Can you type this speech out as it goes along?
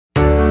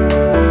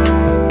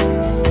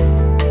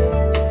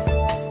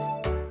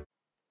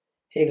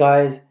Hey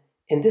guys,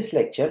 in this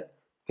lecture,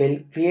 we'll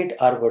create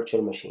our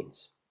virtual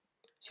machines.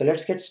 So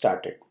let's get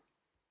started.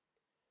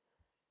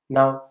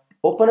 Now,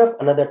 open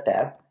up another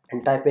tab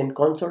and type in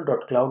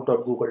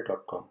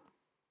console.cloud.google.com.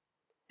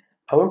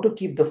 I want to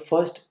keep the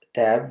first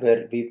tab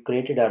where we've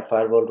created our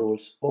firewall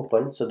rules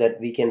open so that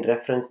we can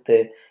reference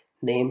the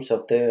names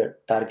of the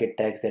target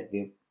tags that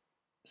we've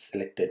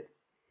selected.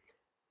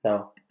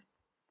 Now,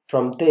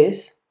 from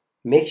this,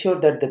 make sure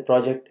that the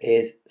project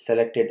is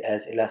selected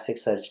as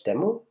Elasticsearch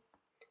Demo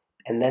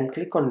and then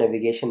click on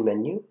navigation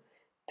menu.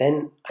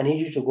 Then I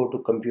need you to go to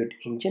compute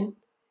engine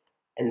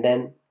and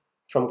then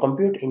from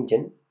compute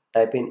engine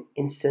type in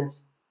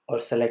instance or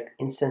select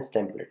instance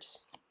templates.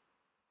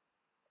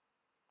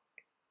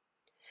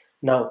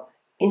 Now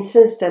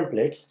instance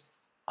templates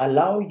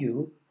allow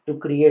you to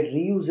create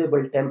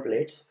reusable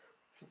templates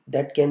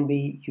that can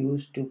be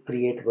used to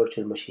create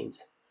virtual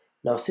machines.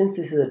 Now since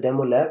this is a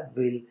demo lab,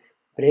 we'll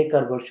break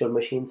our virtual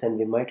machines and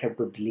we might have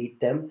to delete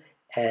them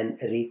and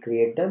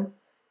recreate them.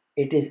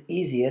 It is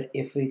easier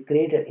if we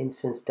create an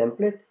instance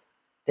template,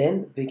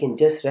 then we can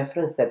just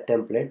reference that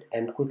template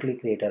and quickly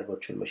create our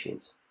virtual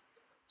machines.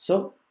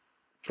 So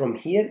from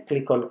here,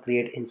 click on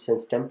create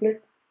instance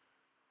template.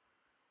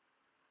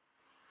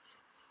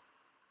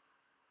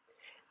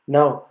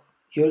 Now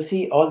you'll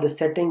see all the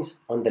settings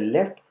on the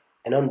left,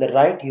 and on the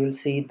right you'll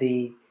see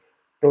the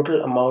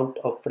total amount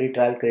of free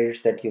trial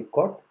credits that you've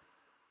got,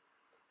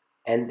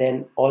 and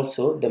then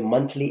also the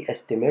monthly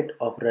estimate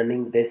of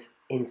running this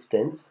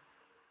instance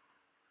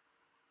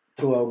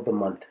throughout the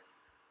month.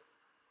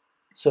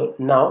 So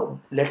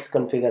now let's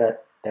configure our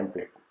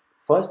template.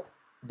 First,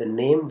 the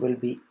name will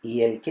be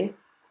ELK.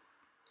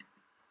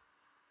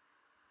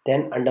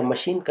 Then under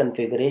machine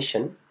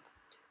configuration,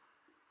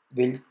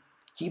 we'll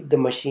keep the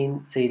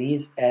machine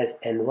series as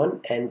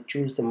N1 and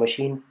choose the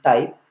machine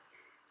type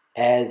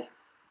as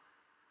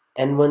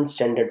N1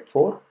 standard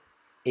 4.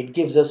 It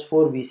gives us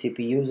 4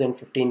 vCPUs and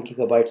 15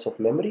 gigabytes of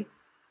memory.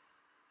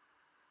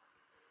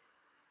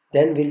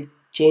 Then we'll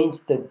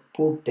change the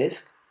boot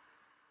disk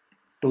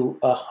to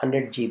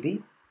 100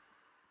 GB.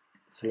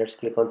 So let's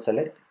click on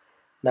select.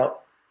 Now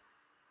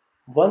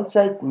once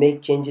I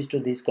make changes to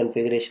these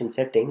configuration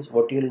settings,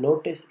 what you'll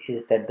notice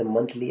is that the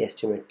monthly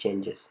estimate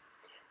changes.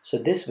 So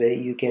this way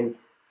you can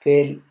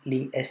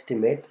fairly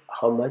estimate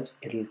how much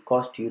it will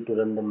cost you to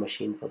run the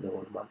machine for the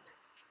whole month.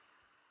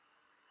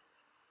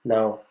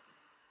 Now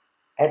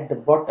at the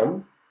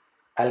bottom,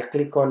 I'll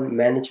click on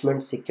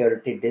Management,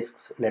 Security,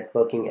 Disks,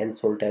 Networking and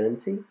Sole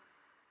Tenancy.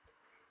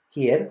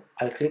 Here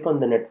I'll click on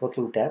the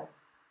Networking tab.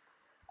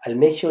 I'll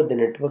make sure the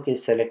network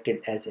is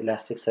selected as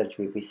Elasticsearch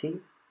VPC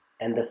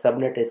and the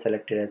subnet is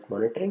selected as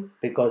monitoring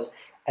because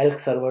ELK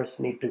servers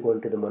need to go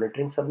into the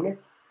monitoring subnet.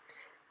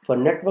 For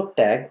network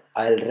tag,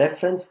 I'll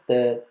reference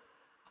the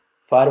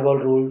firewall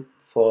rule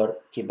for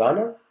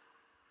Kibana,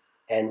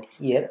 and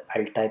here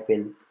I'll type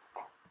in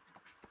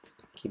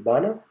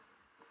Kibana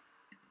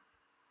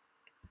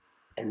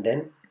and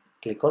then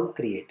click on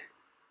create.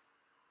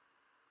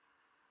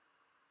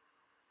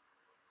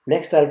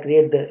 Next, I'll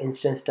create the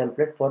instance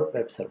template for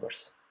web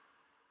servers.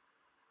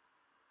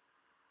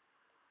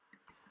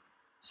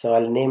 So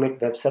I'll name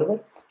it web server.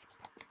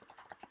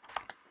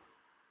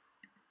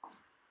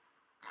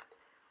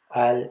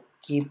 I'll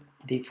keep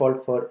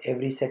default for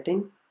every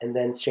setting and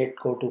then straight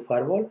go to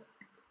firewall.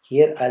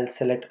 Here I'll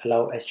select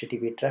allow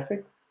HTTP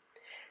traffic.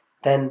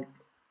 Then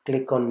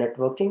click on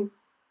networking.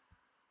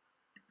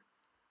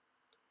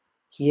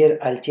 Here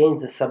I'll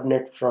change the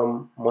subnet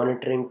from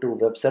monitoring to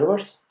web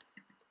servers.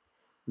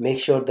 Make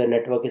sure the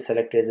network is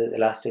selected as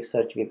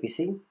Elasticsearch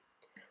VPC.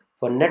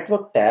 For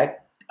network tag,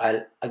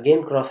 I'll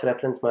again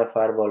cross-reference my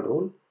firewall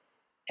rule,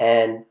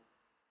 and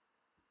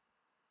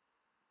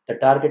the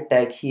target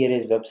tag here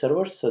is web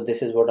servers, so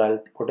this is what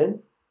I'll put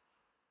in.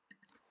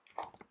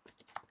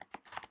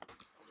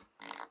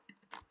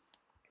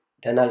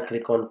 Then I'll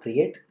click on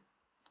create.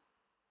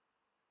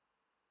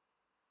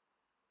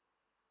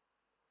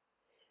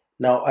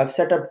 Now I've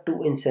set up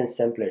 2 instance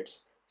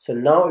templates, so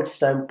now it's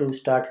time to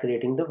start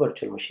creating the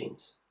virtual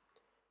machines.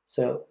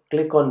 So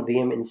click on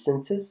VM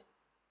instances,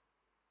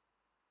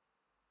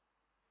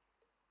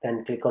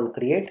 then click on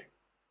create.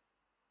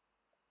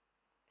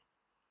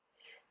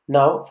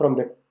 Now from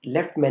the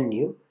left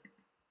menu,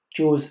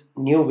 choose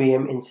new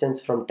VM instance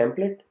from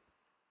template.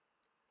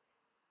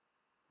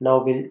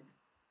 Now we'll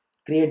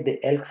create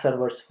the ELK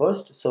servers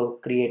first, so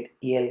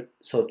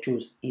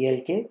choose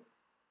ELK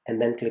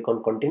and then click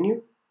on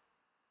continue.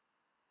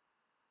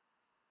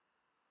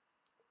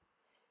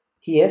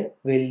 Here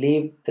we'll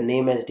leave the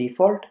name as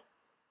default.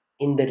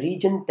 In the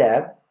region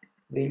tab,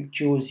 we'll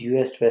choose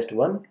US West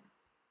 1.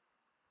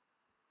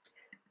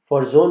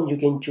 For zone, you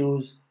can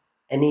choose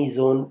any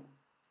zone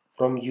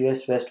from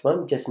US West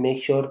 1. Just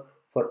make sure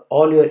for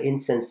all your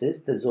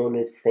instances the zone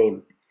is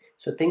same.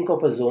 So think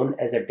of a zone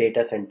as a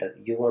data center.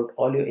 You want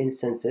all your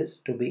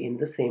instances to be in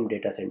the same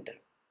data center.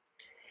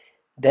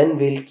 Then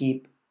we'll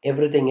keep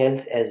everything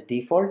else as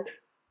default.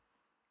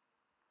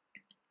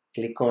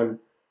 Click on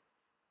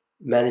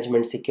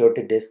Management,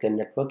 Security, Disk and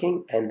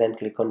Networking and then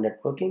click on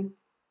Networking.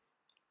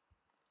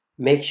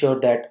 make sure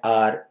that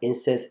our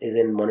instance is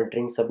in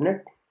monitoring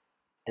subnet,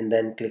 and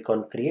then click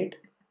on create.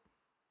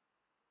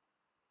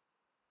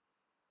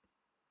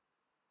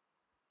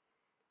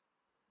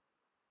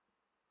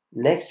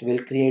 Next,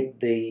 we'll create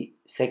the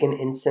second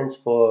instance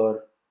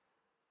for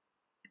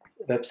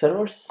web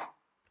servers.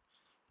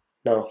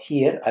 Now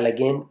here I'll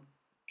again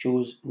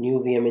choose new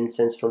VM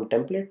instance from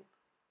template.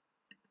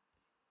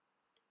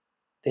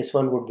 This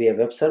one would be a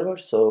web server,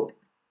 so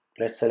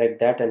let's select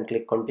that and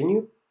click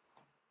continue.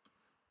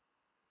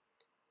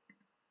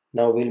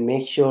 Now we'll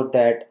make sure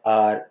that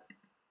our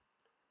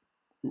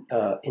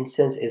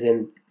instance is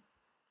in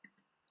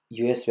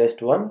US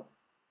West 1.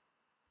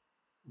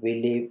 We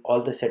leave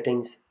all the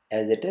settings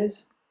as it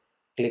is.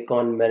 Click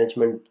on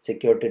management,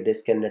 security,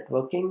 disk and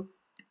networking.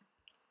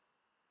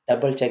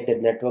 Double check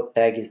that network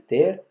tag is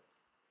there.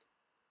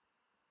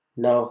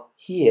 Now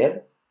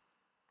here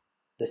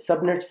the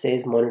subnet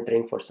says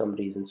monitoring for some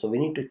reason, so we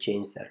need to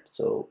change that.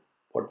 So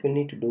what we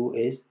need to do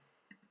is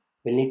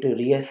we'll need to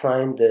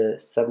reassign the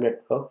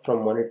subnetwork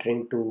from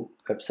monitoring to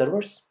web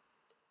servers,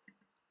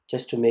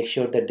 just to make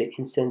sure that the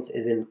instance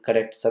is in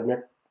correct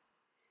subnet,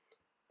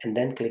 and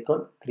then click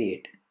on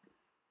create.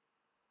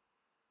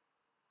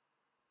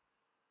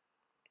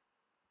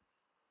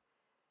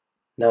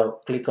 Now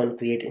click on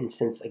create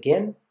instance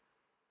again.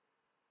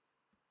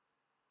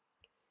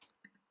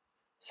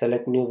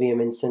 Select new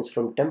VM instance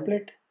from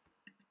template.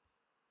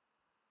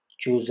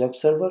 Choose web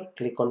server,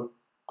 click on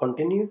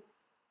continue.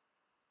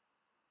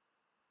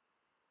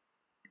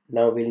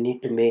 Now we'll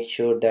need to make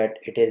sure that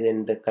it is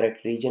in the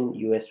correct region,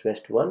 US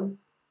West 1.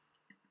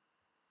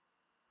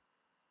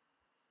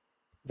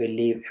 We'll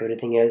leave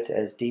everything else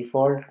as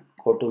default.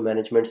 Go to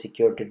management,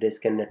 security,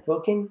 disk and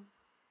networking.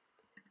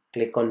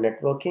 Click on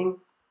networking,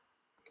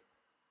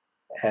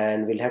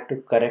 and we'll have to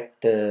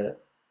correct the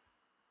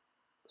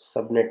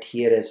subnet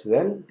here as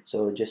well.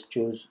 So just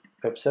choose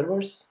web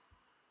servers,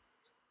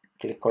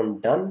 click on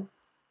done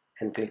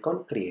and click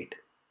on create.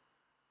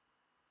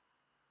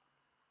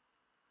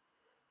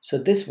 So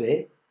this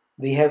way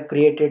we have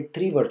created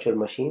 3 virtual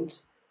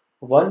machines,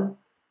 one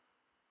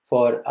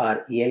for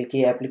our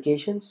ELK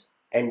applications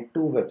and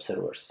 2 web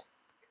servers.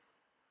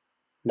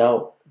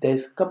 Now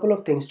there's a couple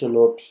of things to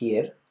note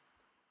here.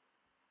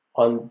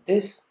 On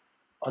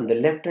the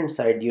left hand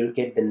side you'll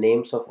get the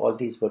names of all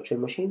these virtual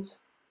machines.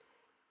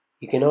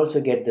 You can also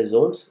get the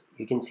zones.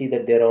 You can see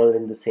that they're all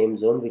in the same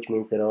zone, which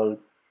means they're all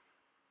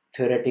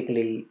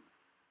theoretically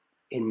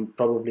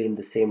probably in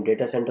the same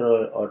data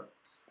center, or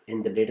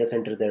in the data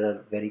center that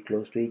are very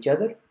close to each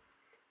other.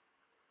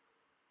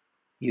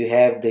 You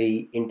have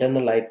the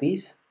internal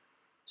IPs,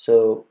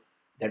 so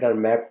that are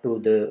mapped to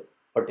the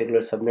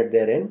particular subnet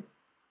they're in.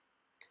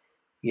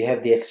 You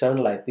have the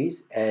external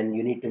IPs, and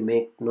you need to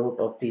make note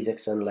of these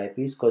external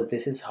IPs because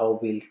this is how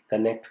we'll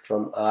connect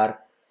from our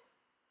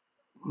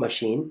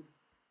machine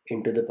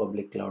into the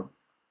public cloud.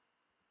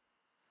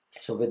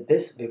 So with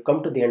this, we've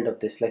come to the end of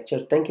this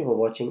lecture. Thank you for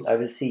watching. I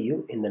will see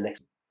you in the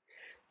next.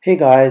 Hey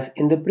guys,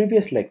 in the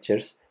previous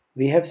lectures,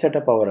 we have set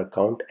up our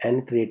account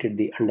and created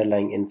the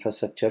underlying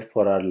infrastructure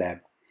for our lab.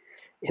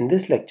 In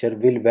this lecture,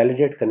 we'll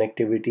validate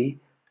connectivity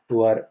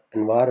to our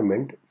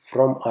environment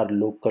from our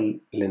local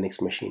Linux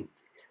machine.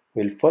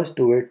 We'll first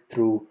do it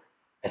through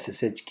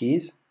SSH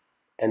keys,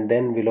 and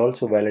then we'll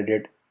also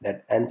validate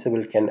that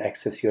Ansible can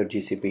access your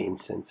GCP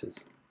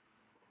instances.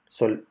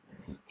 So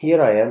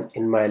here I am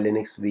in my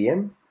Linux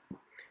VM.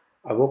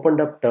 I've opened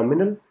up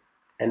terminal,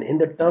 and in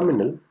the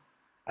terminal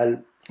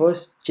I'll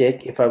first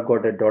check if I've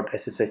got a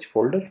 .ssh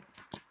folder.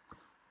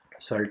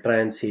 So I'll try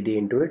and cd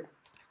into it.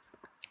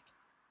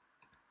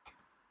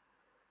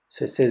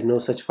 So it says no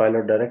such file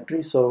or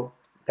directory, so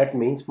that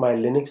means my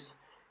Linux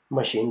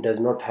machine does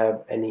not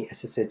have any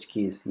SSH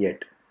keys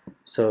yet.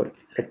 So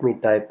let me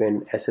type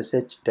in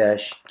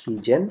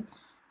ssh-keygen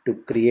to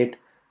create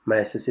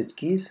my SSH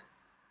keys.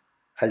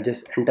 I'll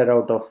just enter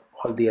out of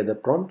all the other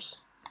prompts.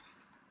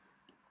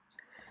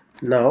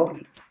 Now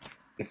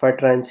if I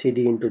try and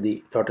cd into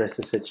the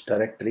 .ssh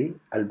directory,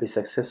 I'll be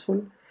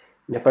successful.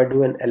 And if I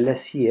do an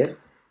ls here,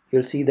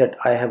 you'll see that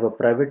I have a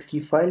private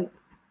key file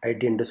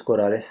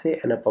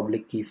id_rsa and a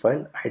public key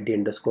file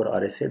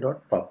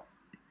id_rsa.pub.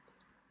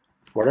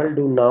 What I'll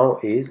do now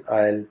is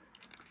I'll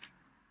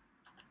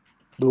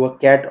do a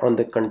cat on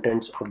the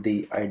contents of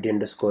the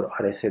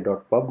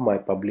id_rsa.pub, my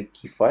public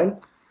key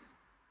file.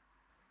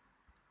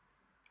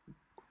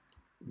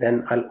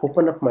 Then I'll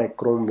open up my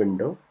Chrome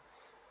window,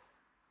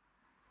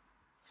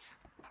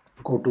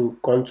 go to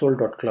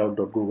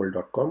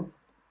console.cloud.google.com.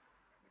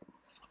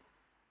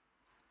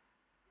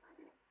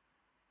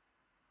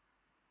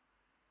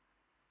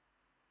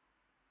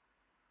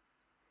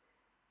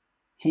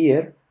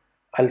 Here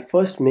I'll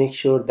first make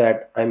sure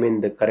that I'm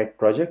in the correct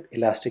project,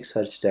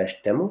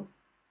 Elasticsearch-demo.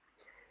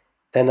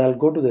 Then I'll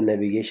go to the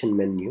navigation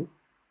menu,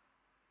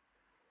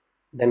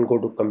 then go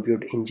to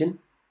Compute Engine,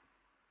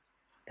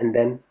 and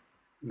then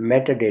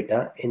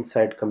metadata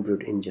inside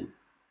Compute Engine.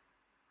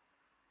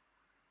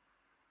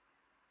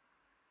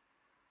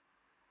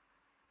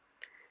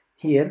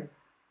 Here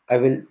I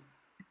will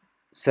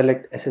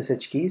select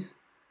SSH keys,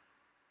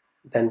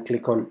 then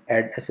click on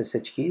add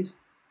SSH keys.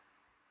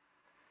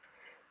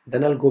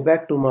 Then I'll go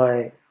back to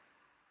my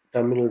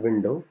terminal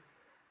window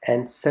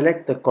and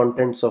select the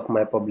contents of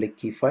my public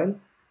key file.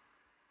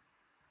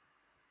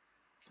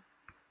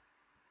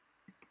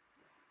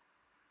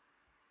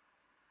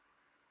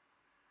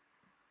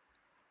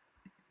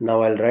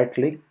 Now I'll right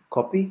click,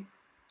 copy.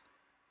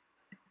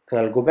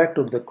 Then I'll go back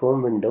to the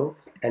Chrome window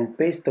and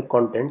paste the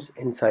contents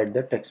inside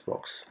the text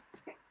box.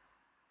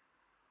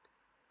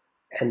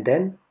 And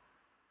then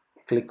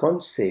click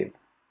on save.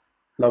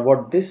 Now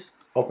what this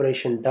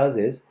operation does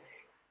is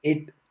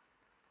it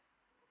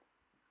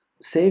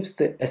saves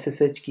the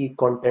SSH key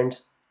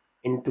contents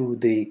into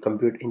the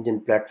Compute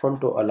Engine platform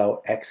to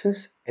allow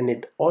access, and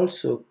it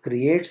also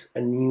creates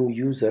a new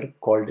user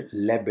called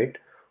Labit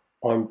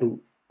onto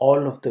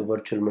all of the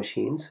virtual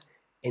machines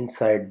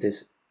inside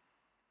this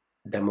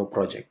demo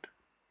project.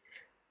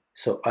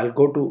 So I'll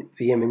go to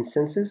VM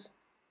instances,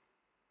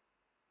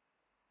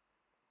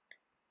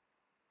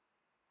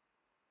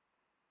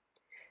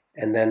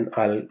 and then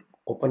I'll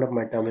open up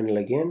my terminal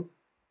again,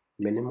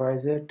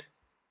 minimize it,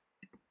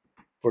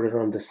 put it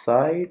on the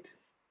side,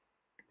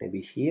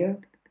 maybe here.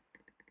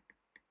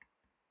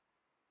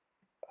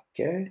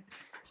 Okay,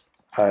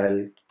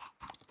 I'll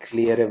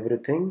clear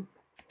everything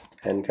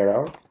and get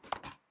out.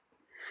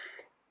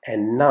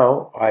 And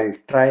now I'll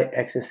try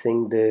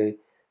accessing the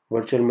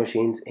virtual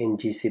machines in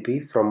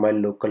GCP from my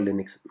local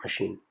Linux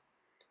machine.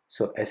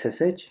 So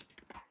SSH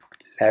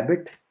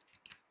labit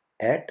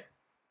at,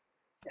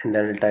 and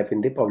then I'll type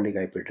in the public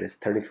IP address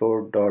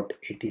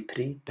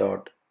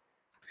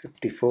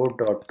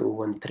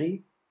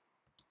 34.83.54.213.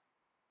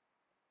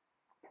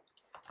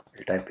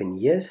 I'll type in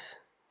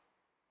yes,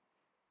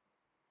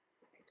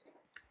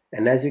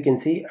 and as you can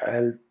see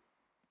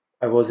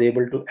I was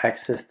able to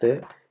access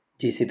the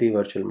GCP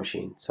virtual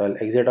machine. So I'll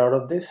exit out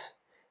of this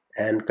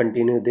and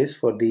continue this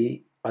for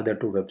the other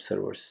two web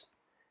servers.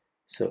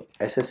 So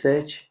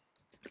SSH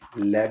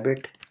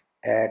labit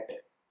at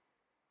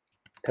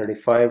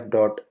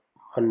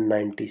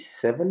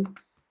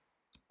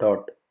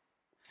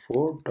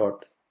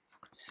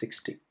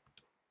 35.197.4.60.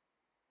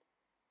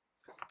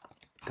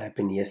 Type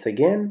in yes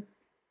again.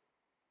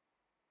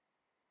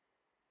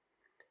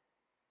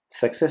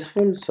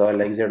 Successful, so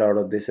I'll exit out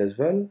of this as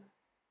well.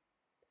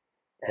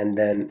 And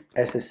then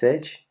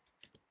SSH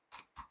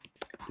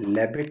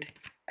labit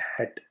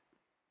at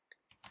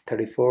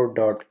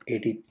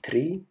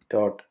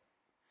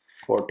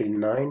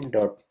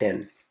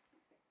 34.83.49.10.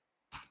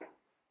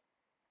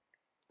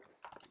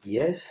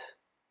 Yes,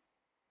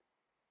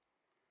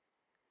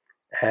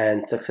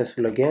 and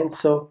successful again.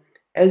 So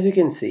as you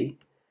can see,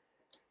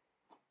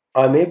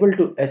 I'm able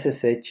to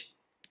SSH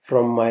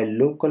from my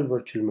local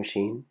virtual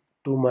machine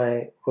to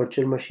my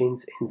virtual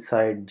machines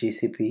inside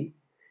GCP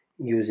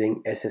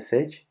using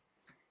SSH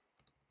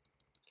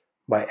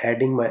by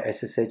adding my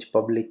SSH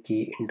public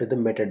key into the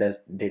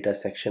metadata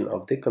section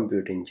of the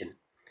compute engine.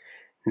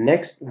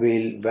 Next,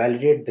 we'll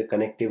validate the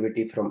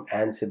connectivity from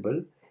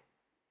Ansible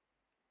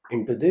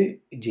into the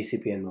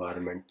GCP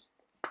environment.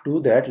 To do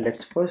that,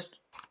 let's first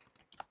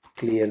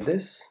clear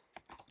this.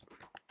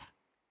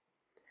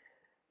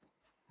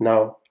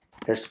 Now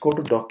let's go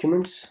to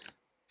documents.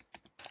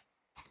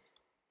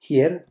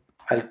 Here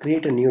I'll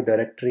create a new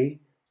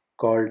directory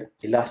called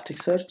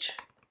Elasticsearch,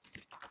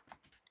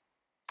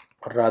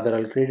 or rather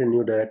I'll create a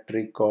new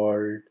directory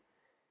called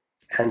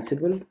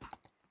Ansible.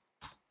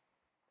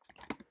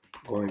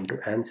 Go into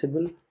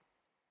Ansible,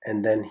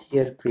 and then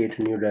here create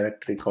a new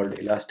directory called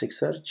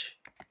Elasticsearch.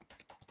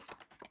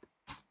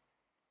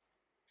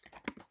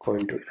 Go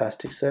into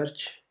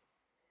Elasticsearch,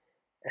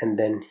 and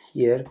then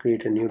here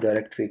create a new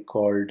directory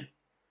called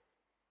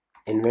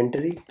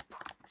inventory,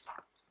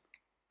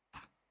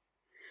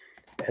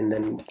 and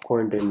then go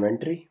into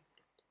inventory.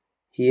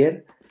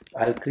 Here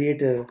I'll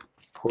create a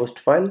host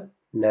file,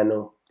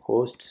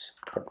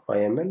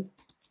 nanohosts.yml,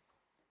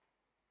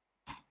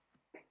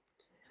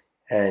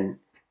 and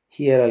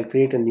here I'll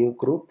create a new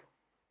group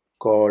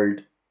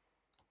called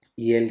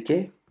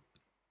ELK,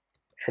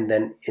 and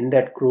then in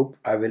that group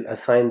I will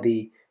assign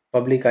the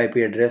public IP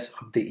address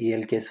of the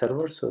ELK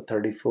server, so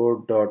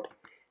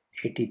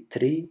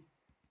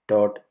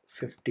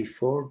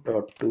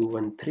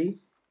 34.83.54.213.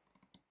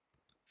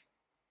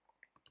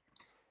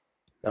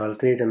 Now I'll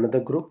create another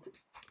group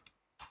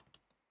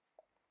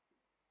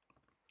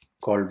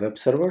called web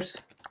servers.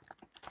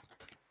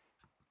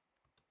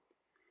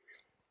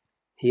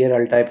 Here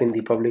I'll type in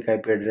the public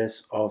IP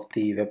address of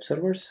the web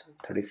servers,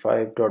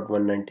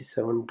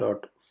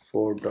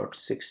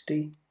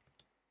 35.197.4.60,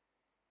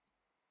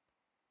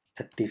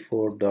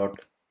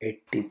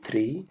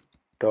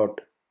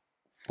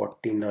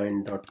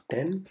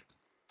 34.83.49.10.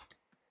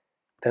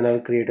 Then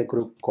I'll create a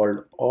group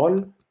called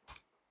all.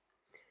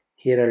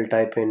 Here I'll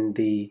type in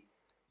the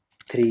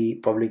three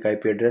public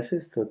IP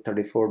addresses, so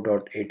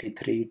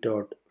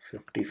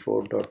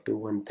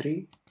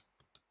 34.83.54.213,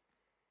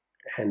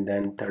 and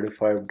then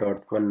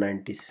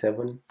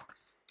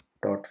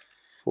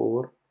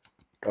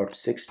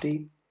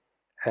 35.197.4.60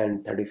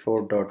 and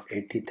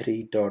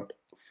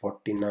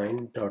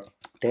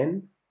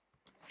 34.83.49.10.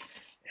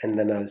 and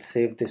then I'll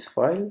save this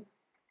file.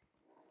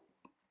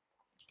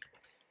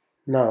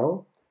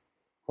 Now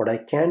what I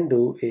can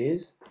do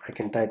is I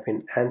can type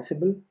in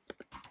Ansible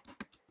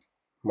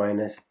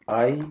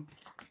 -i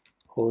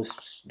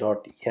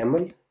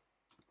hosts.yaml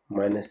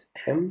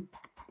 -m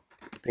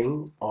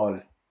ping all.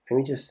 Let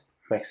me just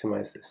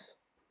maximize this.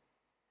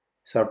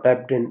 So I've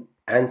typed in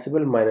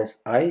Ansible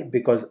 -i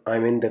because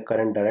I'm in the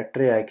current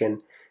directory. I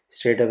can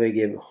straight away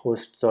give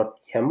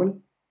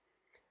hosts.yaml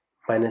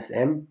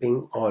 -m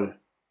ping all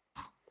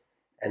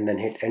and then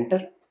hit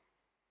enter.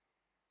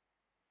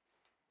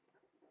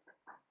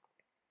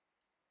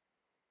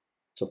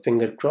 So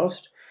finger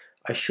crossed,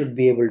 I should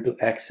be able to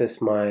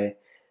access my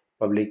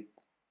public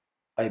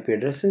IP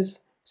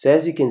addresses. So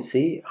as you can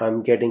see,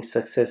 I'm getting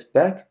success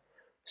back.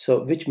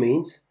 So which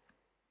means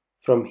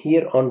from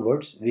here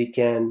onwards, we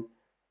can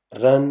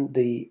run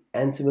the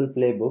Ansible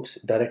playbooks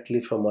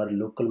directly from our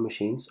local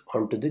machines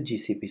onto the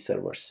GCP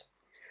servers.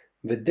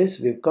 With this,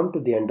 we've come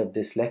to the end of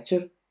this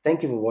lecture.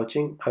 Thank you for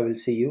watching. I will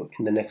see you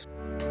in the next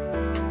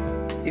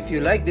one. If you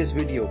like this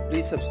video,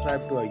 please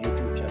subscribe to our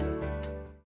YouTube channel.